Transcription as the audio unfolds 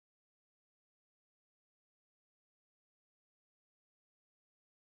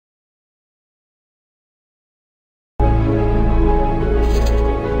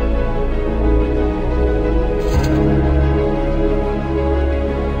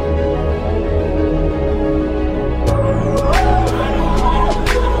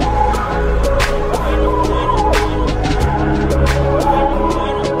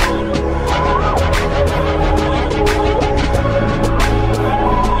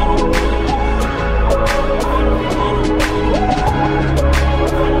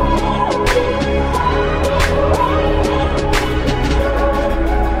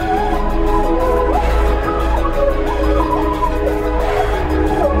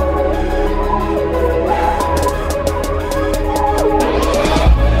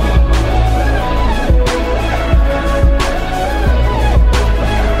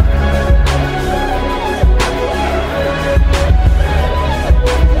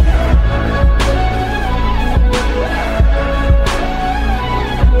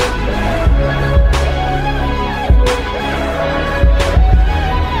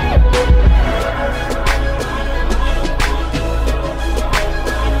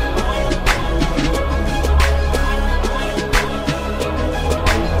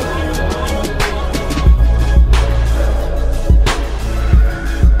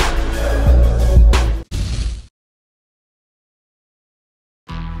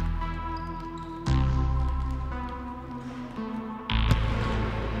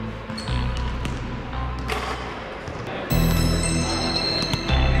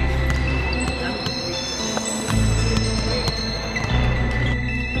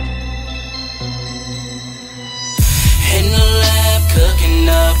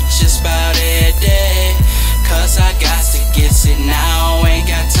just about every day. Cause I got to get it now, ain't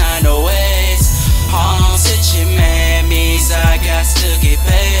got time to waste. Sit your mammies, I got to get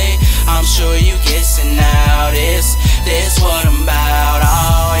paid. I'm sure you guessing now, this what I'm about.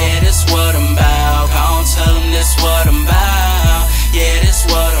 Oh yeah, this what I'm about. Gon' tell them this what I'm about. Yeah, this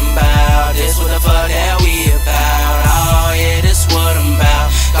what I'm about. This what the fuck that we about. Oh yeah, this what I'm about.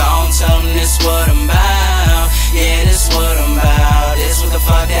 Gon' tell them this what I'm about. Yeah, this what I'm about. This what the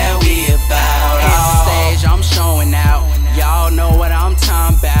fuck that we about. Here's the stage, I'm showing out. Y'all know what I'm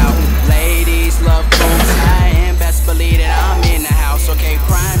talking about. Ladies love cool time. Best believe that I'm in the house. Okay,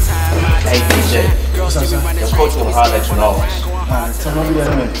 prime time. Hey DJ, Girls, your coach will holler at you in the office. Alright, tell me I'll be there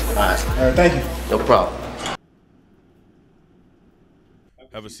in a minute. Alright, thank you. No problem.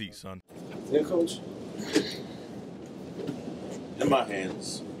 Have a seat, son. Yeah, coach. In my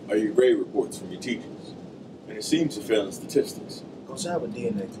hands are your grade reports from your teachers, and it seems you're failing statistics. Coach, I have a D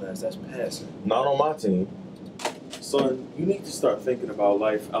in that class. That's passing. Not on my team. Son, you need to start thinking about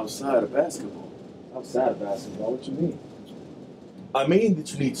life outside of basketball. Outside of basketball? What you mean? I mean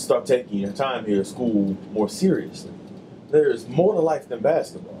that you need to start taking your time here at school more seriously. There is more to life than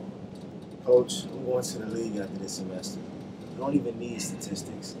basketball. Coach, I'm going to the league after this semester. I don't even need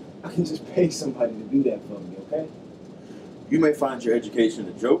statistics. I can just pay somebody to do that for me, okay? You may find your education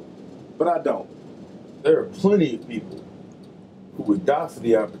a joke, but I don't. There are plenty of people who would die for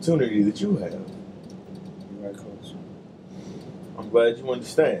the opportunity that you have. You're right, Coach. I'm glad you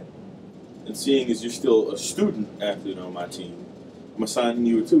understand. And seeing as you're still a student athlete on my team, I'm assigning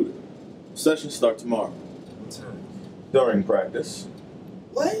you a tutor. Sessions start tomorrow. What time? During practice.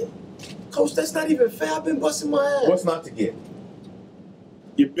 What? Coach, that's not even fair. I've been busting my ass. What's not to get?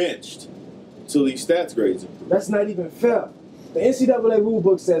 You're benched until these stats grades improve. That's not even fair. The NCAA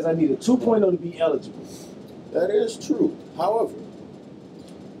rulebook says I need a 2.0 to be eligible. That is true. However,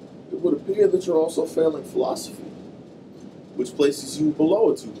 it would appear that you're also failing philosophy, which places you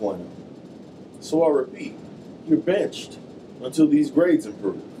below a 2.0. So I repeat, you're benched until these grades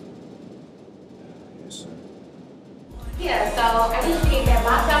improve. Yes, sir. Yeah, so I need you to get that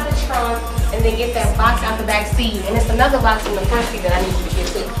box out the trunk and then get that box out the back seat. And it's another box in the front seat that I need you to get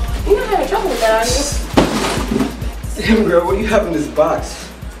too. You're not having trouble with that, are you? Damn, girl, what do you have in this box?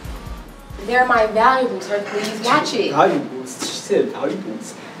 They're my valuables, sir. Please watch it. Valuables? She said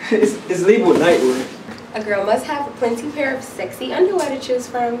valuables. It's labeled nightwear. A girl must have a plenty pair of sexy underwear to choose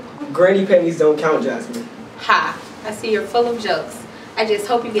from. Granny panties don't count, Jasmine. Ha! I see you're full of jokes. I just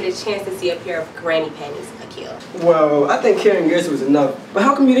hope you get a chance to see a pair of granny panties, Akil. Well, I think carrying yours was enough. But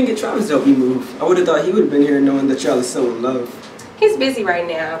how come you didn't get Travis to help you move? I would have thought he would have been here knowing that y'all are so in love. He's busy right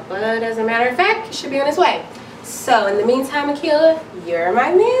now, but as a matter of fact, he should be on his way. So, in the meantime, Akil, you're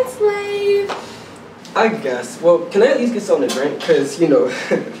my manslave. I guess. Well, can I at least get something to drink? Because, you know,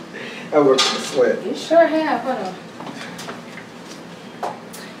 I work for the sweat. You sure have. Hold on.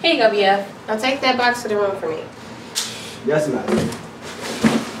 Here you go, BF. Now take that box to the room for me. Yes, madam.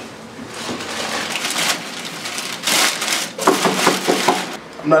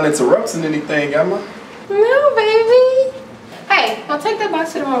 I'm not interrupting anything, am I? No, baby. Hey, now take that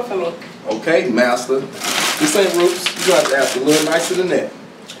box to the room for me. Okay, master. This ain't Roots. You have to ask a little nicer than that.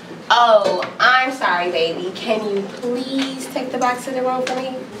 Oh, I'm sorry, baby. Can you please take the box to the room for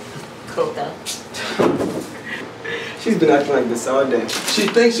me? Cool, though. She's been acting like this all day. She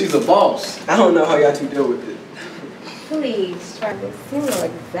thinks she's a boss. I don't know how y'all two deal with it. Please, Travis. You know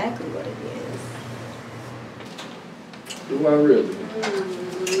exactly what it is. Do I really?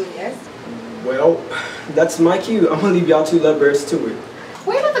 Yes. Well, that's my cue. I'm gonna leave y'all two lovebirds to it.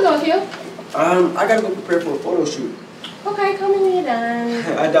 Where you about to go, Q? I gotta go prepare for a photo shoot. Okay, come when you're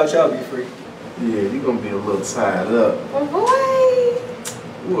done. I doubt y'all be free. Yeah, you're gonna be a little tied up. Oh,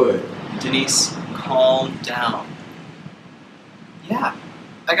 boy. What? Denise, calm down. Yeah,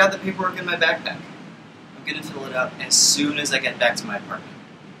 I got the paperwork in my backpack. I'm gonna fill it out as soon as I get back to my apartment.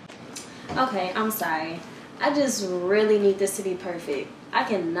 Okay, I'm sorry. I just really need this to be perfect. I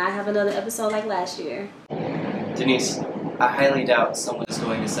cannot have another episode like last year. Denise, I highly doubt someone is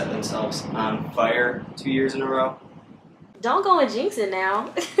going to set themselves on fire 2 years in a row. Don't go and jinx it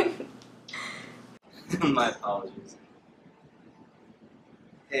now. My apologies.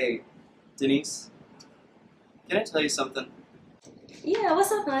 Hey, Denise, can I tell you something? Yeah,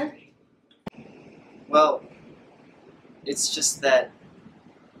 what's up, hon? Well, it's just that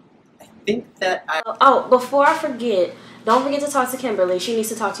I think that I... Oh, before I forget, don't forget to talk to Kimberly. She needs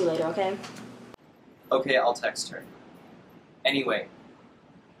to talk to you later, okay? Okay, I'll text her. Anyway,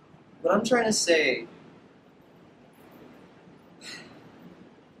 what I'm trying to say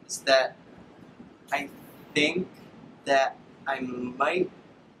is that I think that I might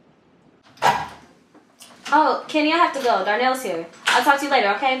Oh, Kenny, I have to go. Darnell's here. I'll talk to you later,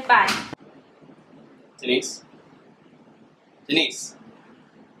 okay? Bye. Denise? Denise?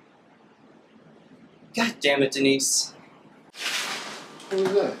 God damn it, Denise. Who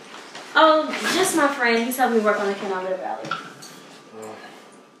was that? Oh, just my friend. He's helping me work on the Canal River Alley.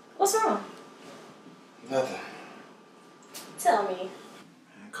 What's wrong? Nothing. Tell me.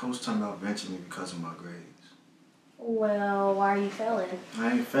 Man, Coach talking about benching me because of my grades. Well, why are you failing?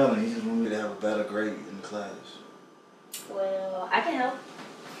 I ain't failing. He just want me to have a better grade in the class. Well, I can help.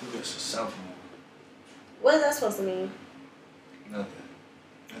 You just a sophomore. What is that supposed to mean? Nothing.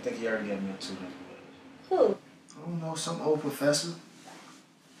 I think he already got me a tutor. Who? I don't know, some old professor.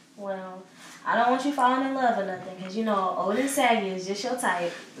 Well, I don't want you falling in love or nothing, because you know, old and saggy is just your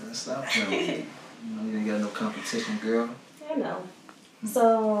type. Yeah, stop playing. You know, you ain't got no competition, girl. I know.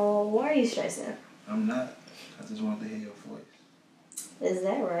 So, why are you stressing? I'm not. I just wanted to hear your voice. Is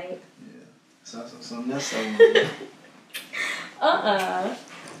that right? Yeah. Something else I want.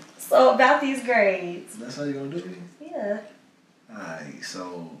 So, about these grades. That's how you gonna do it? Yeah. Alright,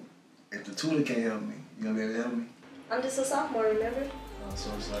 so if the tutor can't help me, you gonna be able to help me? I'm just a sophomore, remember? Oh,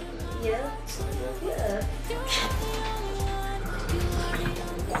 so it's like that? Yeah. Yeah.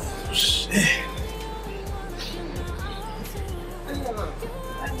 Oh, shit.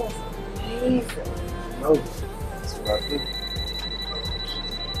 That was amazing. No, that's what I do.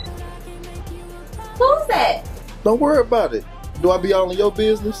 Who's that? Don't worry about it. Do I be all in your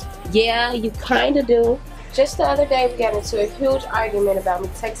business? Yeah, you kind of do. Just the other day, we got into a huge argument about me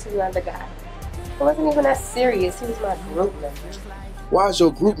texting another guy. It wasn't even that serious. He was my group member. Why is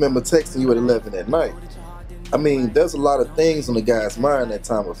your group member texting you at 11 at night? I mean, there's a lot of things on the guy's mind that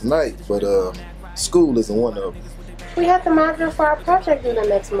time of night, but school isn't one of them. We had the module for our project due the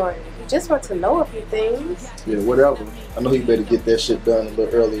next morning. We just want to know a few things. Yeah, whatever. I know he better get that shit done a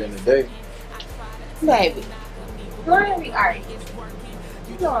little earlier in the day. Baby, why are we arguing?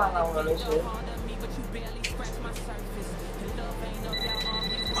 You know all I want is you.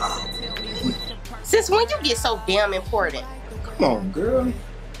 Since when you get so damn important? Come on, girl.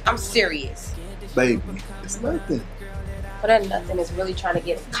 I'm serious. Baby, it's nothing. But that nothing is really trying to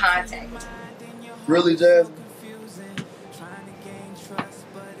get in contact. Really, Jasmine?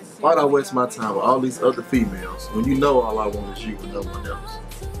 Why'd I waste my time with all these other females when you know all I want is you and no one else?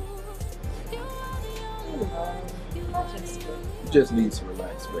 You just need to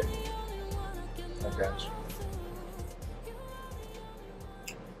relax, baby. I got you.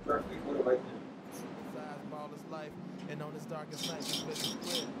 Perfect. What do I do? And on his darkest night, he with his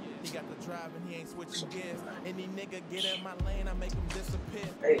grip. He got the drive and he ain't switching gears. Any nigga get in my lane, I make him disappear.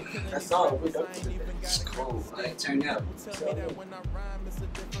 Hey, that song, we don't It's cool. I ain't turned up.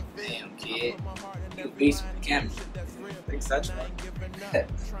 Damn, kid. You a beast with the camera. Thanks, that's right.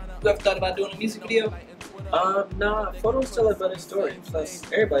 You ever thought about doing a music video? Nah, photos tell a better story. Plus,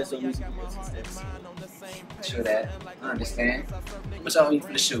 everybody's doing music videos these days. Sure that. I understand. How much I owe you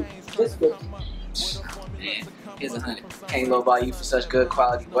for the shoot? Just 50. Man, here's 100. Can't lowball you for such good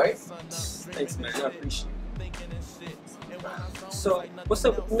quality work. Thanks, man. I appreciate it. So, what's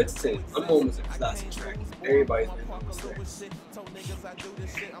up with the mixtape? I'm home as a classic track. Everybody's been on this lyrics.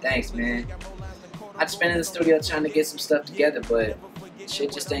 Thanks, man. I just been in the studio trying to get some stuff together, but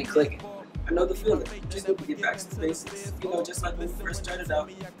shit just ain't clicking. I know the feeling. Just need to get back to the basics. You know, just like when we first started out,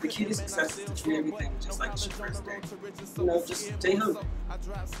 the key to success is to treat everything just like it's your first day. You know, just stay hungry.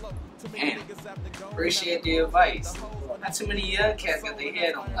 Damn. Appreciate the advice. Not too many young cats got their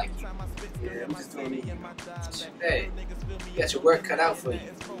head on like you. Yeah, I'm just doing me. Hey, you got your work cut out for you.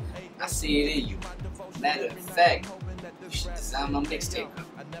 I see it in you. Matter of fact, you should design my mixtape.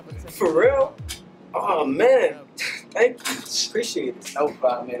 For real? Oh, man. Thank you. Appreciate it. No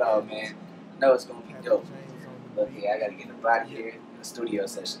problem at all, man. I know it's gonna be dope. Look here, I gotta get up out of here. The studio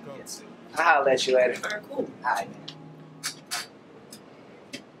session to get to. I'll holler at you later. Alright, cool. Alright, man.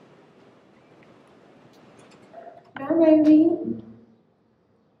 Hi, baby.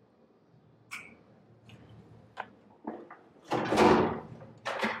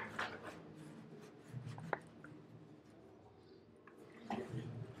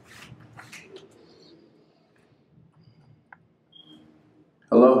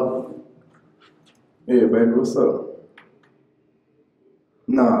 Hello? Yeah, baby, what's up?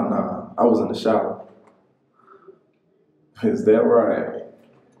 Nah, I was in the shower. Is that right?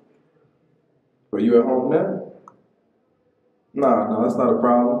 Are you at home now? Nah, that's not a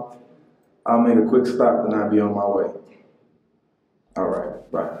problem. I'll make a quick stop, then I'll be on my way. All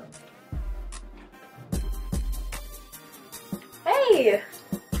right, bye. Hey.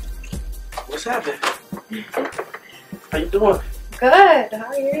 What's happening? How you doing? Good. How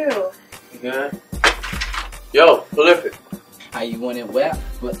are you? You good? Yo, prolific. How you want it? Well,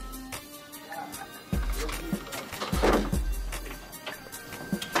 but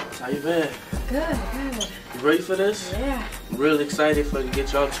How you been? Good. You ready for this? Yeah. I'm really excited for to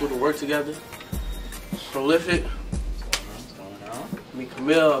get y'all two to work together. Prolific. what's going on? Me,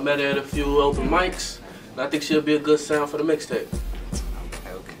 Camille, I met her at a few open mics, and I think she'll be a good sound for the mixtape.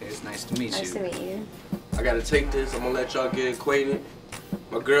 Okay, it's nice to meet you. Nice to meet you. I gotta take this. I'm gonna let y'all get acquainted.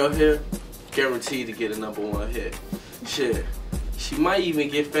 My girl here, guaranteed to get a #1 hit. Shit, she might even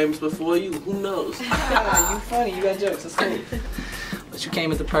get famous before you. Who knows? You funny. You got jokes. That's funny. But you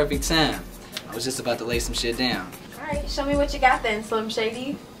came at the perfect time. I was just about to lay some shit down. All right, show me what you got then, Slim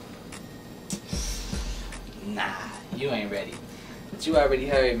Shady. Nah, you ain't ready. But you already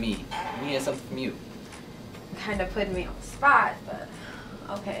heard me. We need something from you. Kind of putting me on the spot, but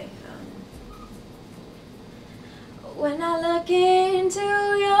okay. When I look into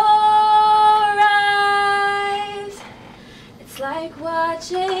your eyes, it's like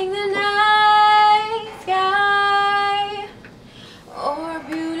watching the night sky or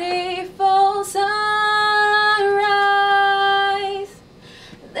beautiful sunrise.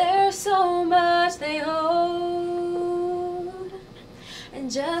 There's so much they hold, and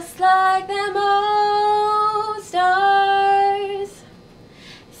just like them old stars,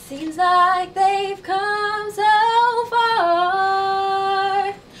 seems like they've come so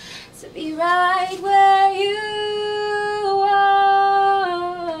far to be right where you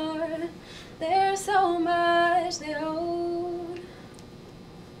are. There's so much they hold.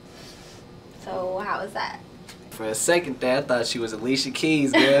 So how was that? For a second there, I thought she was Alicia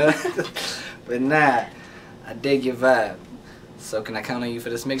Keys, girl. But nah, I dig your vibe. So can I count on you for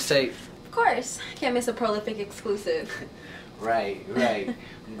this mixtape? Of course. Can't miss a prolific exclusive. Right. I'm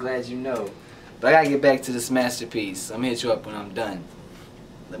glad you know. But I gotta get back to this masterpiece. I'm gonna hit you up when I'm done.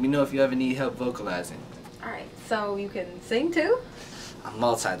 Let me know if you ever need help vocalizing. Alright, so you can sing too? I'm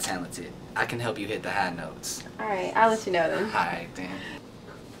multi-talented. I can help you hit the high notes. Alright, I'll let you know then. Alright then.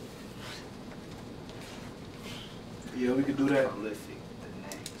 Yeah, we could do that. Prolific, the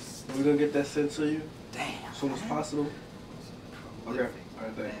next. We're gonna get that sent to you Damn. as soon as possible. Okay.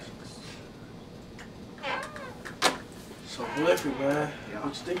 Alright, thanks. So prolific, man.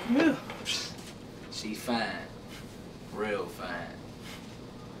 What you think of Camille? She fine. Real fine.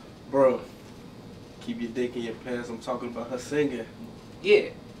 Bro, keep your dick in your pants. I'm talking about her singing. Yeah.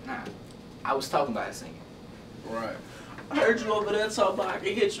 Nah. I was talking about her singing. Right. I heard you over there talking about I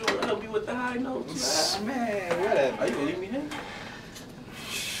can hit you and help you with the high notes. Man, whatever. Are you gonna leave me hang?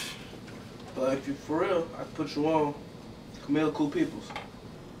 But if you for real, I can put you on. Camille cool peoples.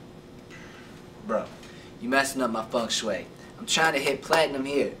 Bro, you messing up my feng shui. I'm trying to hit platinum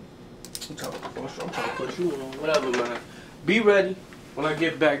here. I'm trying to put you on. Whatever, man. Be ready when I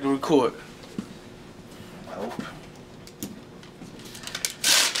get back to record. Nope.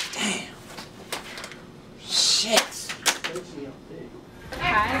 Damn. Shit.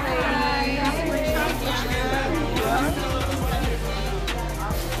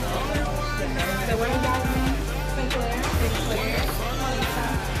 So where you guys going? St. Clair?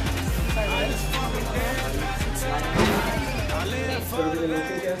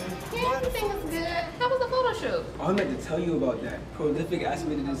 Yeah, everything was good. How was the photo shoot? Oh, I meant to tell you about that. Prolific asked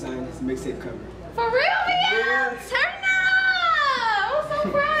me to design his mixtape cover. For real, man? Turn up! I'm so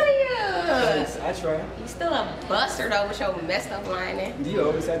proud of you. Thanks, I try. You still a buster though with your messed up lining. You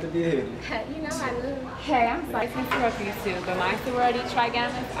always have to be a hitter. You know I do. Hey, I'm sorry to interrupt you too, but my sorority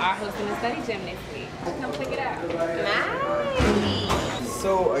Trigammas are hosting a study gym next week. Come check it out. Nice.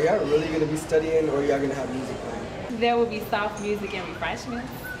 So, are y'all really going to be studying or are y'all going to have music playing? There will be soft music and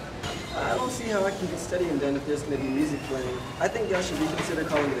refreshments. I don't see how I can be studying then if there's going to be music playing. I think y'all should reconsider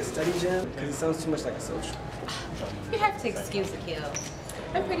calling it a study jam because it sounds too much like a social. You have to excuse the kill.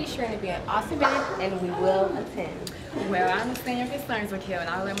 I'm pretty sure it'll be an awesome event and we will attend. Well, I understand your concerns, McKee, and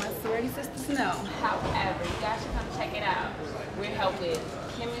I'll let my sorority sisters know. However, you guys should come check it out. We're help with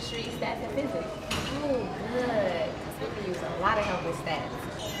chemistry, stats, and physics. Oh, good. Because we can use a lot of help with stats.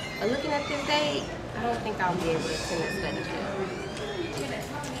 But looking at this date, I don't think I'll be able to attend the study jam.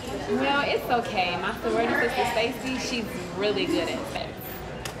 Well, it's okay. My sorority sister, Stacy, she's really good at stats.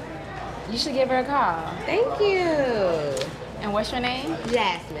 You should give her a call. Thank you. And what's your name?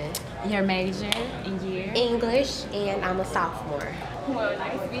 Jasmine. Your major and year? English, and I'm a sophomore. Well,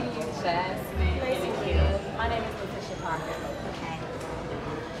 nice meeting you, Jasmine. Nice to meet you. My name is Patricia Parker. Okay.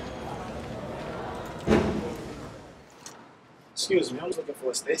 Excuse me, I was looking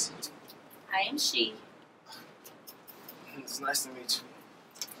for Stacy. I am she. It's nice to meet you.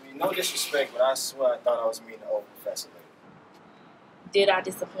 I mean, no disrespect, but I swear I thought I was meeting the old professor. Did I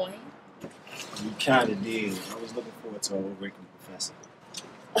disappoint? You kinda did. I was looking forward to our ranking professor.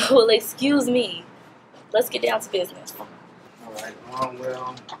 Well, excuse me. Let's get down to business. Alright,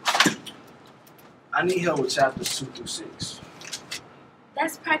 well, I need help with chapters 2 through 6.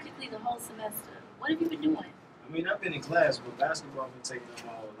 That's practically the whole semester. What have you been doing? I mean, I've been in class, but basketball been taking up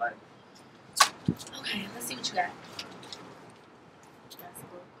my whole life. Okay, let's see what you got.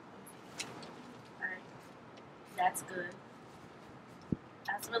 Alright. That's good.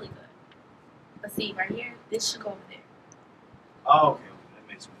 That's really good. Let's see, right here, this should go over there. Oh, okay, that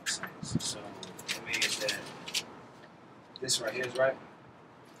makes more sense. So, that means that this right here is right?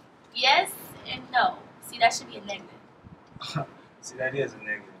 Yes and no. See, that should be a negative. See, that is a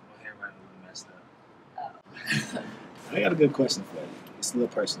negative. My handwriting a little messed up. I got a good question for you. It's a little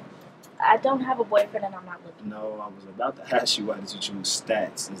personal. I don't have a boyfriend and I'm not looking. No, I was about to ask you why did you choose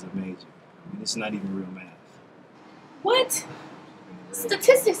stats as a major? I mean, it's not even real math. What?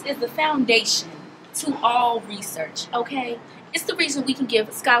 Statistics is the foundation to all research, okay? It's the reason we can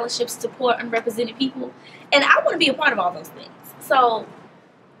give scholarships to poor, unrepresented people. And I want to be a part of all those things. So...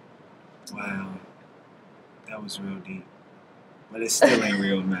 Wow. That was real deep. But it still ain't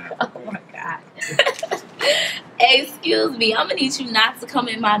real math. Oh my God. Excuse me, I'm gonna need you not to come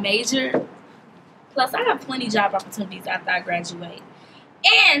in my major. Plus, I have plenty job opportunities after I graduate.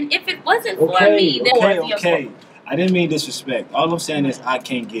 And if it wasn't for me, then Okay. I didn't mean disrespect. All I'm saying is I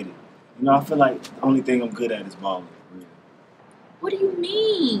can't get it. You know, I feel like the only thing I'm good at is balling. Really. What do you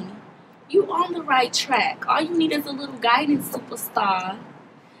mean? You on the right track. All you need is a little guidance, superstar.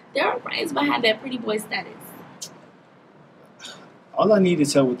 There are brains behind that pretty boy status. All I need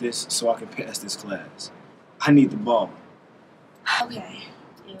is help with this so I can pass this class. I need the ball. Okay.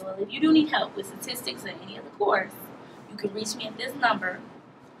 Yeah, well, if you do need help with statistics or any other course, you can reach me at this number.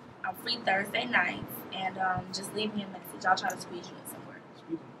 I'm free Thursday nights, and just leave me a message. I'll try to squeeze you in somewhere.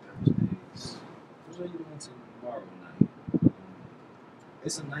 Speaking of Thursdays, who's where you going to tomorrow night?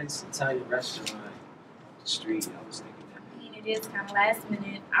 It's a nice Italian restaurant off the street. I was thinking that. I mean, it is kind of last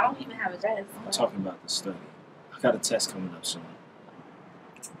minute. I don't even have a dress. I'm talking about the study. I got a test coming up soon.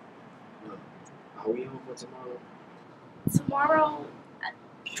 Look, are we home for tomorrow? Tomorrow?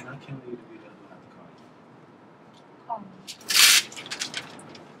 Can I count you to be there? Do I have to call you? Call me.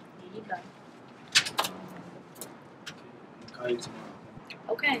 Here you go. I'll call you tomorrow.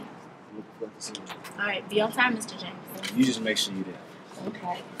 Okay. Looking forward to seeing you. All right. Be on time, Mr. James. You just make sure you're there.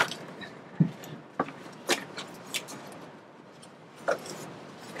 Okay.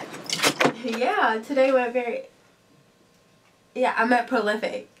 Yeah, today went very... Yeah, I met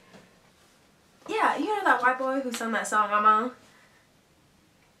Prolific. Yeah, you know that white boy who sung that song I'm on?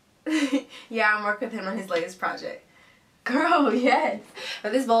 Yeah, I'm working with him on his latest project. Girl, yes.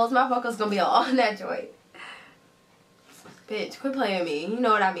 But this bowls, my vocals gonna be all in that joint. Bitch, quit playing with me. You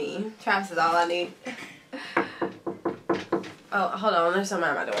know what I mean. Travis is all I need. Oh, hold on. There's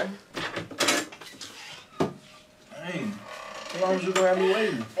someone at my door. Hey, how long was you gonna have me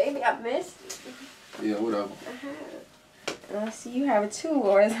waiting? Baby, I missed you. Yeah, whatever. And I see you have it too,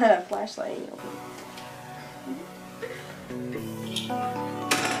 or is that a flashlight in your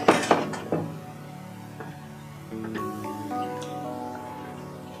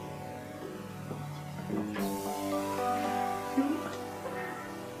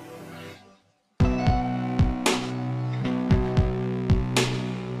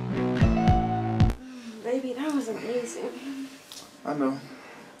Baby, that was amazing. I know.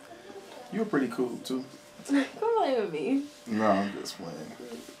 You're pretty cool too. Come play with me. No, I'm just playing.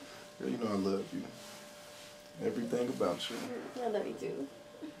 Girl, you know I love you. Everything about you. I love you too.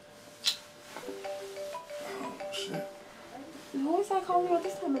 Oh, shit. Who is that calling you at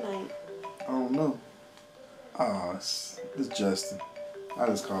this time of night? I don't know. Oh, it's Justin. I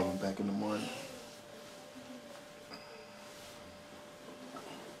just call him back in the morning.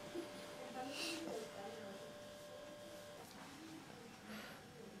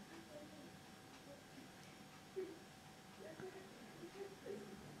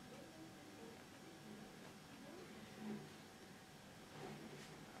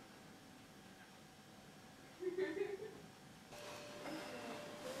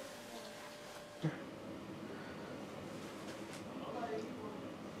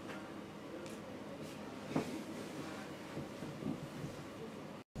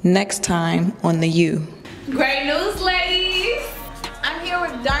 Next time on The U. Great news, ladies! I'm here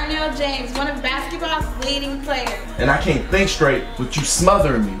with Darnell James, one of basketball's leading players. And I can't think straight with you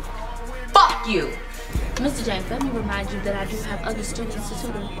smothering me. Fuck you! Mr. James, let me remind you that I do have other students to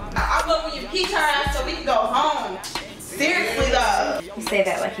tutor. I love when you peach her ass so we can go home. Seriously though. You say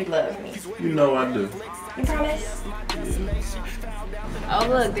that like you love me. You know I do. You promise? Oh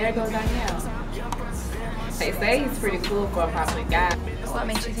look, there goes Danielle. They say he's pretty cool for a popular guy. What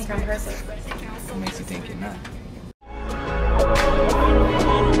makes you think I'm perfect? What makes you think you're not?